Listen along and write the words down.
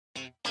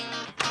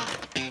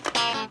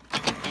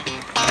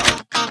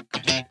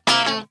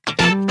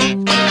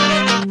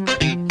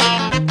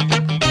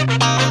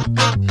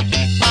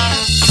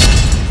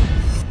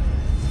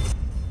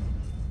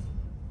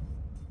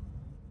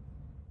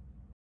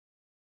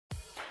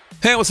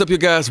Hey, what's up, you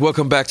guys?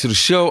 Welcome back to the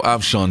show. I'm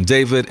Sean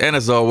David, and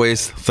as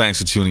always, thanks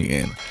for tuning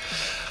in.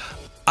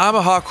 I'm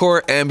a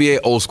hardcore NBA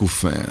old school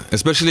fan,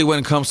 especially when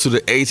it comes to the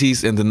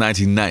 80s and the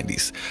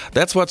 1990s.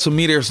 That's why, to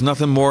me, there's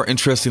nothing more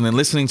interesting than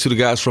listening to the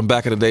guys from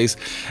back in the days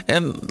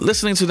and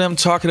listening to them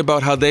talking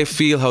about how they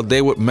feel, how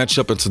they would match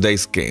up in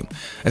today's game.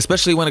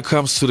 Especially when it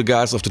comes to the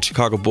guys of the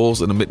Chicago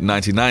Bulls in the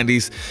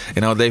mid-1990s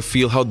and how they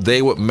feel, how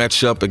they would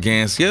match up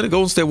against, the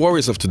Golden State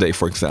Warriors of today,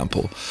 for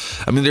example.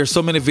 I mean, there's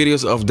so many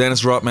videos of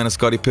Dennis Rodman and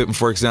Scottie Pippen,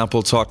 for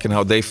example, talking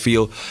how they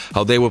feel,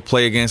 how they would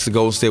play against the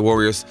Golden State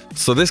Warriors.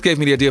 So this gave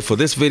me the idea for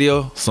this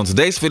video. So in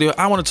today's video,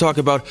 I want to talk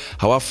about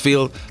how I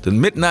feel the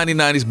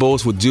mid-1990s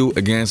Bulls would do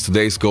against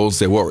today's Golden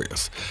State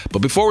Warriors. But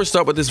before we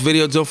start with this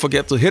video, don't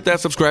forget to hit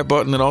that subscribe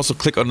button and also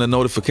click on the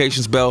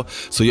notifications bell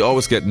so you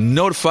always get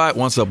notified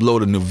once I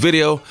upload a new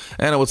video.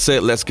 And I would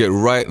say, let's get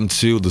right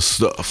into the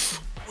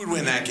stuff. Who would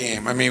win that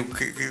game? I mean,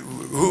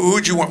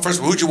 who'd you want? First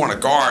of all, who'd you want to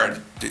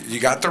guard? You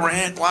got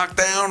Durant locked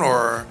down,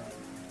 or?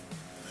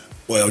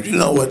 Well, you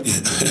know what?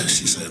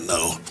 She said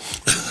no.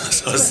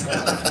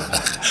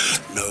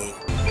 No.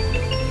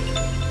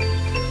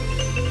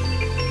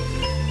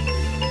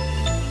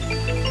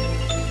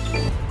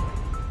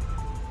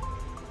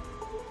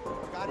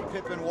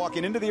 Pippen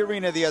walking into the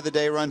arena the other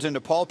day runs into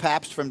Paul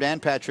Pabst from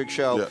Dan Patrick's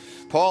show. Yeah.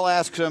 Paul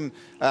asks him,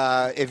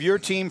 if your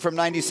team from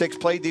 96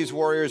 played these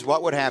Warriors,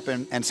 what would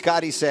happen? And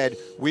Scottie said,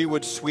 we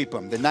would sweep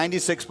them. The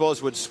 96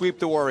 Bulls would sweep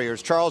the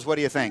Warriors. Charles, what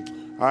do you think?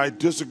 I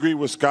disagree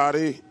with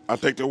Scottie. I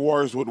think the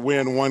Warriors would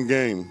win one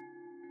game.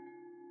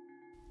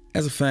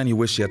 As a fan, you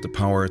wish you had the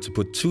power to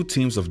put two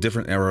teams of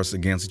different eras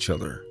against each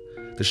other.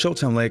 The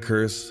Showtime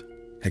Lakers,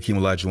 Hakeem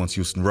Olajuwon's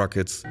Houston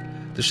Rockets,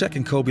 the Shaq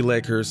and Kobe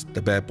Lakers,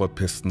 the Bad Boy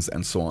Pistons,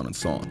 and so on and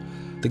so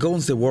on. The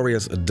Golden State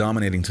Warriors are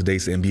dominating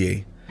today's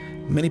NBA.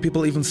 Many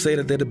people even say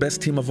that they're the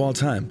best team of all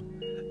time.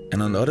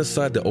 And on the other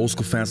side, the old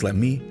school fans like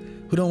me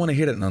who don't want to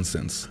hear that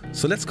nonsense.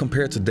 So let's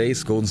compare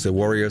today's Golden State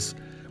Warriors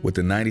with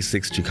the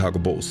 96 Chicago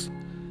Bulls.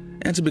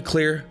 And to be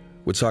clear,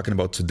 we're talking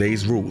about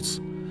today's rules.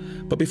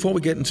 But before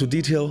we get into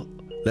detail,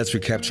 let's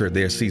recapture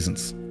their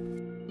seasons.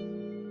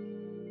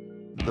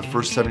 The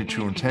first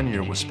 72-10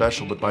 year was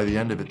special, but by the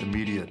end of it, the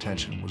media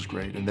attention was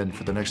great. And then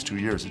for the next 2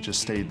 years, it just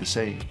stayed the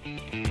same.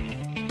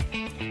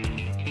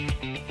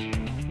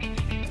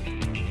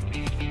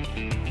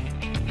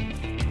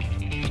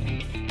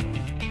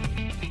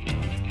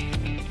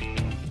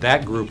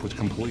 That group was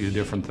completely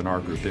different than our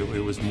group.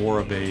 It was more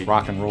of a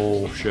rock and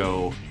roll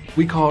show.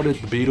 We called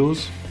it the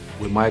Beatles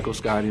with Michael,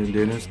 Scottie, and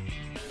Dennis.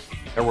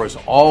 There was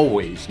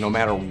always, no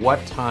matter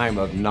what time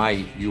of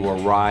night you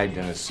arrived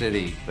in a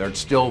city, there'd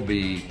still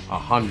be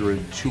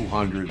 100,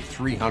 200,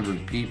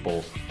 300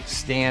 people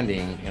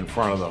standing in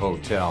front of the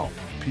hotel.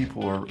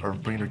 People are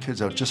bringing their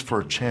kids out just for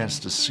a chance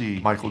to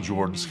see Michael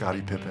Jordan, Scottie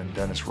Pippen,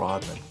 Dennis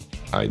Rodman.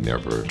 I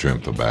never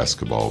dreamt of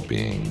basketball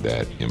being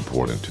that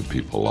important to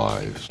people's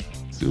lives.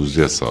 It was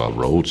just a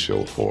road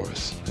show for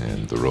us,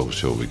 and the road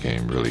show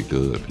became really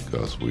good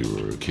because we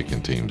were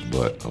kicking teams'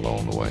 butt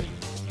along the way.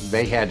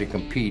 They had to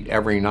compete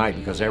every night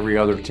because every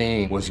other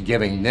team was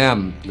giving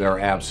them their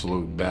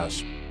absolute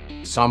best.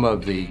 Some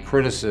of the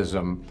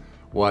criticism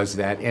was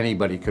that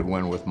anybody could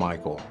win with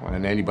Michael,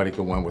 and anybody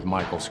could win with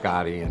Michael,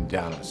 Scottie, and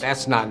Dennis.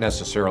 That's not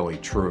necessarily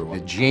true. The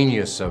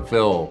genius of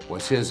Phil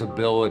was his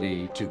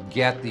ability to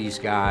get these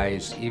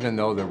guys, even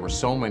though there were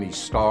so many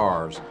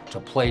stars, to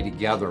play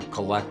together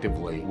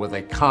collectively with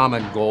a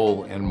common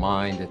goal in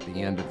mind at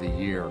the end of the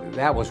year.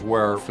 That was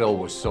where Phil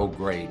was so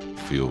great.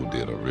 Phil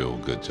did a real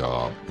good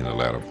job in the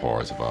latter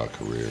parts of our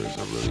careers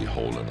of really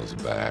holding us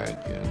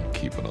back and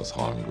keeping us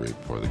hungry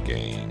for the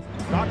game.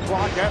 Shot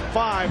clock at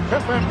 5.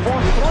 Pippen for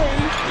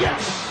 3.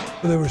 Yes.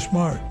 They were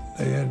smart.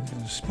 They had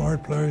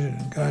smart players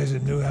and guys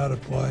that knew how to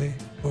play.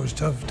 It was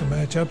tough to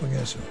match up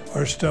against them.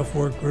 Our stuff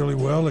worked really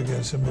well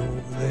against them,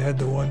 but they had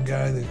the one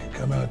guy that could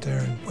come out there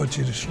and put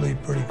you to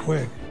sleep pretty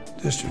quick.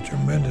 Just a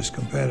tremendous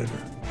competitor.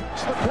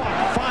 It's the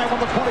clock, 5 on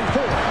the 24.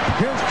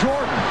 Here's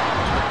Jordan.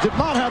 Did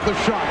not have the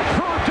shot.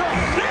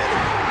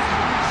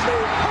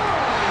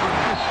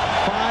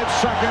 5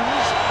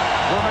 seconds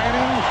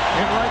remaining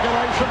in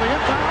regulation. The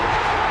inbound.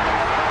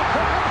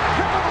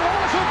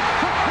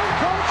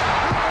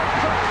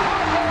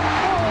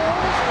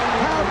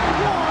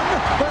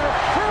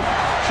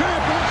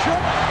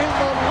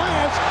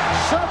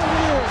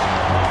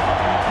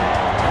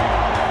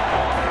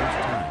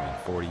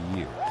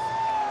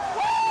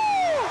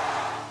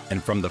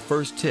 And from the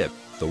first tip,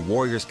 the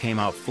Warriors came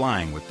out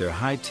flying with their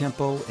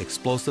high-tempo,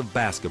 explosive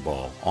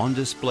basketball on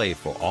display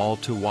for all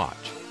to watch.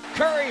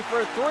 Curry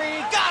for 3,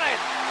 got it!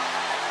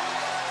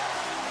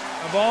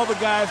 Of all the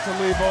guys to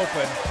leave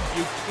open,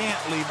 you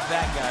can't leave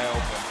that guy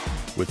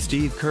open. With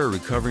Steve Kerr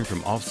recovering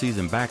from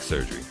off-season back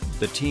surgery,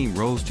 the team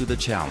rose to the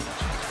challenge.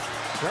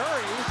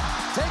 Curry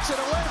takes it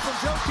away from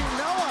Joakim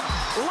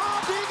Noah.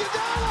 Lob to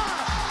Iguodala.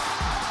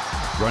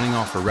 Running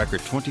off a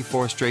record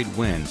 24 straight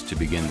wins to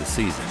begin the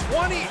season.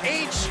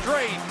 28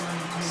 straight.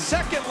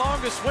 Second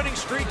longest winning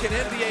streak in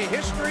NBA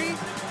history.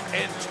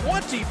 and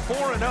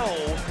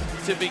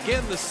 24-0 to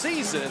begin the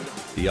season.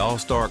 The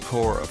all-star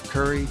core of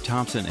Curry,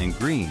 Thompson, and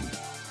Green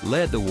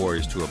led the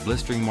Warriors to a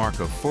blistering mark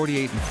of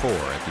 48-4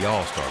 at the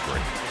All-Star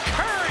break.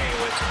 Curry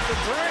with the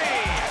three.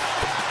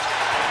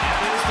 And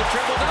there's the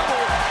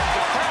triple-double.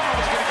 The crowd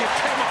is going to give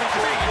Draymond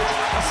Green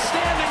a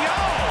standing O.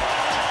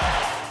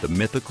 The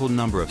mythical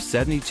number of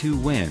 72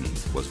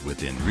 wins was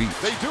within reach.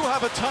 They do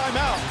have a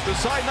timeout.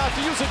 Decide not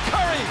to use it.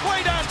 Curry,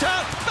 way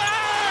downtown.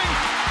 Bang!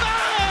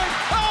 Bang!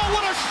 Oh,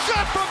 what a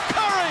shot from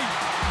Curry!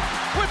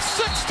 With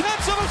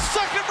 0.6 of a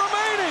second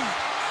remaining.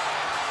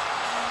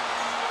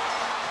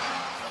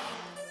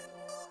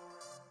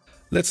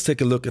 Let's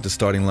take a look at the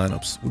starting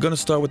lineups. We're going to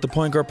start with the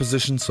point guard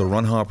position, so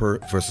Ron Harper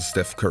versus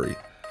Steph Curry.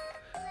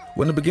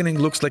 When the beginning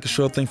looks like a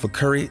sure thing for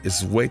Curry,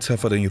 it's way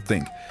tougher than you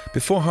think.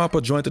 Before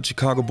Harper joined the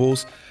Chicago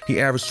Bulls, he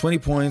averaged 20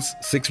 points,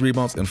 6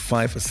 rebounds, and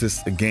 5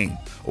 assists a game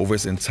over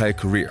his entire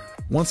career.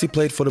 Once he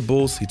played for the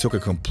Bulls, he took a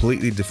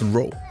completely different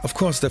role. Of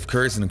course, Steph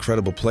Curry is an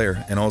incredible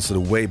player and also the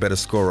way better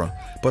scorer,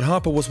 but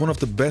Harper was one of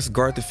the best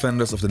guard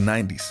defenders of the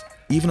 90s.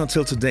 Even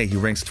until today, he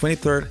ranks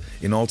 23rd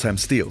in all-time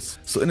steals.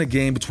 So in a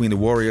game between the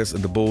Warriors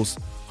and the Bulls,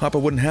 Harper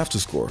wouldn't have to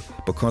score,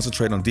 but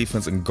concentrate on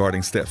defense and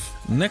guarding Steph.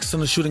 Next on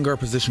the shooting guard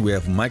position, we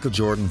have Michael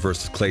Jordan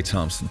versus Klay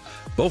Thompson.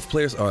 Both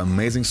players are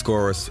amazing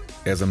scorers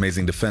as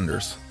amazing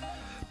defenders.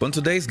 But in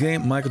today's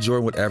game, Michael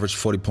Jordan would average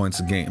 40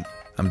 points a game.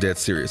 I'm dead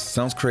serious.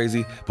 Sounds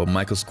crazy, but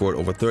Michael scored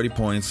over 30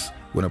 points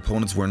when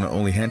opponents were not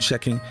only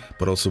hand-checking,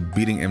 but also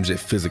beating MJ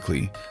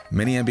physically.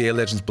 Many NBA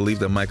legends believe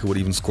that Michael would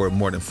even score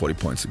more than 40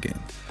 points a game.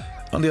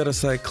 On the other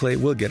side,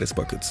 Klay will get his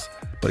buckets.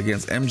 But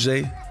against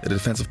MJ, the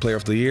Defensive Player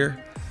of the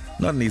Year,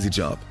 not an easy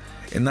job.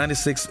 In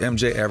 '96,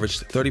 MJ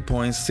averaged 30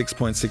 points,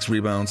 6.6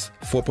 rebounds,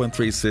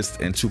 4.3 assists,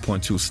 and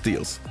 2.2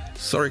 steals.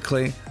 Sorry,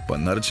 Klay, but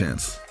not a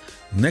chance.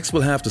 Next,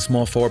 we'll have the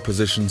small forward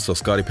position, so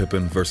Scottie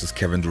Pippen versus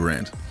Kevin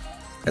Durant.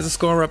 As a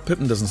scorer,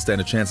 Pippen doesn't stand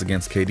a chance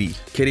against KD.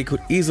 KD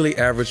could easily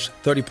average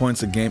 30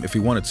 points a game if he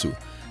wanted to.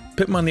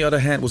 Pippen, on the other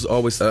hand, was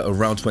always a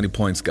around 20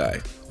 points guy.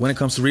 When it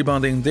comes to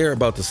rebounding, they're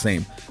about the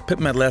same.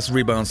 Pippen had less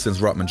rebounds since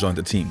Rodman joined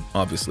the team,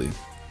 obviously.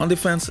 On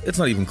defense, it's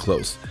not even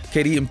close.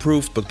 KD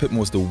improved, but Pippen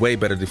was the way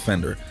better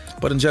defender.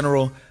 But in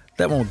general,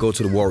 that one will go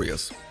to the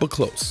Warriors, but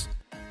close.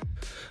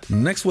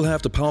 Next, we'll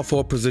have the power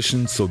forward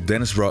position, so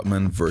Dennis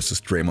Rodman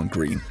versus Draymond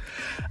Green.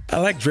 I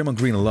like Draymond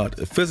Green a lot,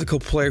 a physical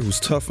player who's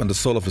tough and the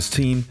soul of his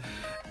team.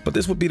 But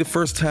this would be the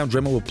first time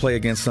Draymond will play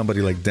against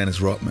somebody like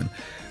Dennis Rodman.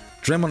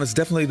 Draymond is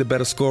definitely the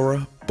better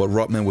scorer, but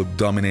Rodman would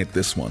dominate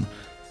this one.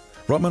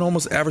 Rodman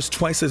almost averaged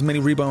twice as many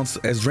rebounds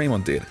as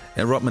Draymond did,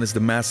 and Rodman is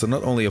the master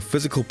not only of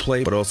physical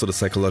play, but also the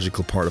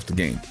psychological part of the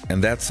game.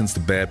 And that's since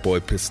the bad boy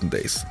Piston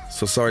days.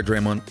 So sorry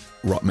Draymond,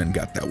 Rodman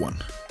got that one.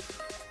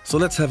 So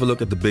let's have a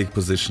look at the big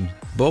position.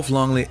 Both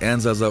Longley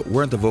and Zaza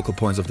weren't the vocal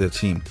points of their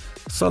team.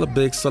 Solid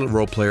bigs, solid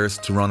role players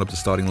to round up the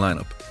starting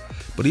lineup.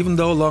 But even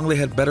though Longley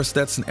had better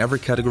stats in every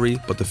category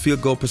but the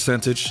field goal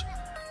percentage,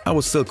 I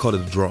would still call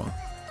it a draw.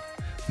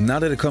 Now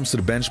that it comes to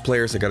the bench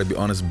players, I gotta be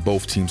honest,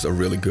 both teams are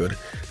really good.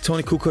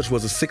 Tony Kukoc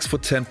was a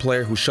 6'10"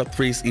 player who shot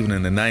threes even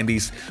in the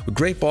 90s, with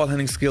great ball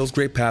handling skills,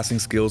 great passing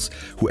skills,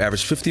 who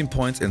averaged 15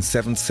 points and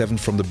 7-7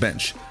 from the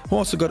bench, who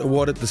also got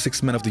awarded the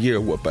 6th Man of the Year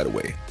award, by the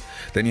way.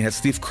 Then you had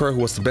Steve Kerr, who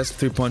was the best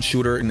three-point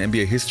shooter in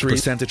NBA history,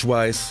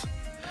 percentage-wise.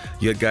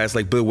 You had guys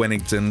like Bill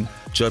Wennington,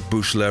 Judd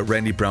Buechler,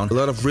 Randy Brown, a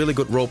lot of really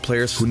good role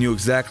players who knew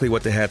exactly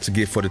what they had to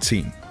give for the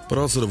team. But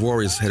also the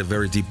Warriors had a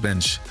very deep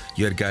bench.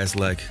 You had guys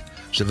like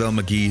JaVale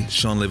McGee,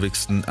 Sean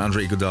Livingston,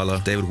 Andre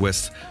Iguodala, David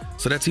West,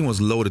 so that team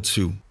was loaded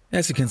too.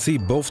 As you can see,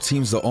 both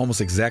teams are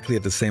almost exactly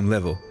at the same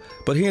level.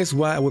 But here's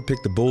why I would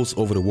pick the Bulls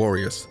over the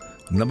Warriors.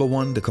 Number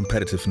one, the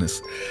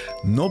competitiveness.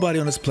 Nobody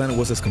on this planet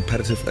was as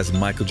competitive as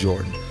Michael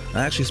Jordan.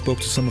 I actually spoke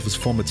to some of his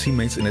former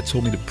teammates and they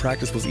told me the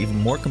practice was even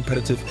more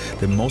competitive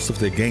than most of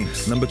their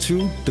games. Number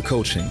two, the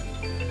coaching.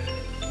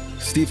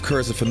 Steve Kerr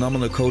is a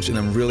phenomenal coach and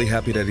I'm really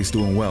happy that he's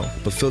doing well.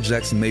 But Phil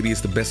Jackson maybe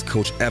is the best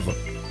coach ever.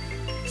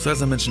 So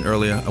as I mentioned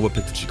earlier, I would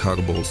pick the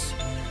Chicago Bulls.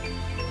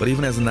 But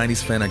even as a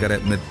 90s fan, I gotta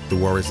admit the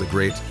Warriors are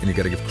great and you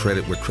gotta give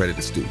credit where credit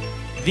is due.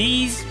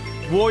 These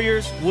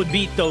Warriors would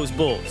beat those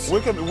Bulls.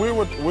 We're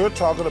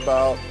talking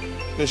about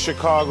the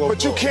Chicago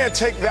But you can't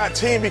take that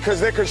team because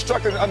they're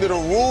constructed under the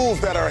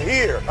rules that are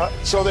here.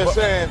 So they're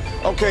saying,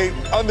 okay,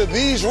 under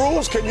these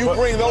rules, can you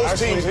bring those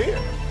teams here?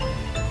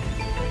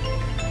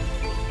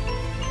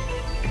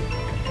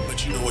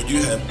 But you know what,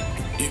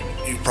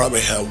 you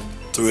probably have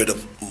three of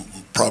the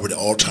probably the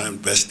all-time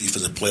best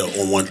defensive player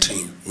on one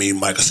team, me and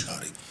Michael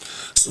Scotty.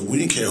 So we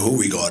didn't care who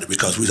we guarded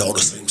because we was all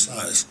the same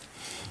size.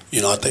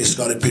 You know, I think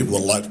Scotty people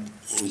would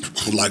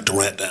like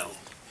Durant down.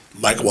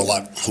 Michael would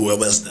like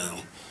whoever else down.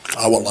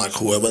 I would like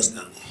whoever else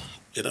down.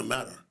 It doesn't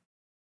matter.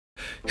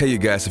 Hey you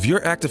guys, if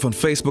you're active on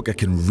Facebook, I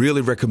can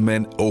really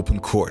recommend Open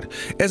Court.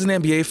 As an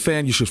NBA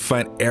fan, you should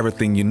find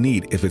everything you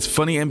need. If it's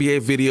funny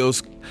NBA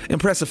videos,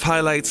 impressive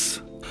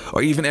highlights,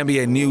 or even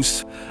NBA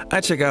news, I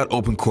check out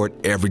Open Court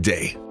every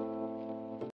day.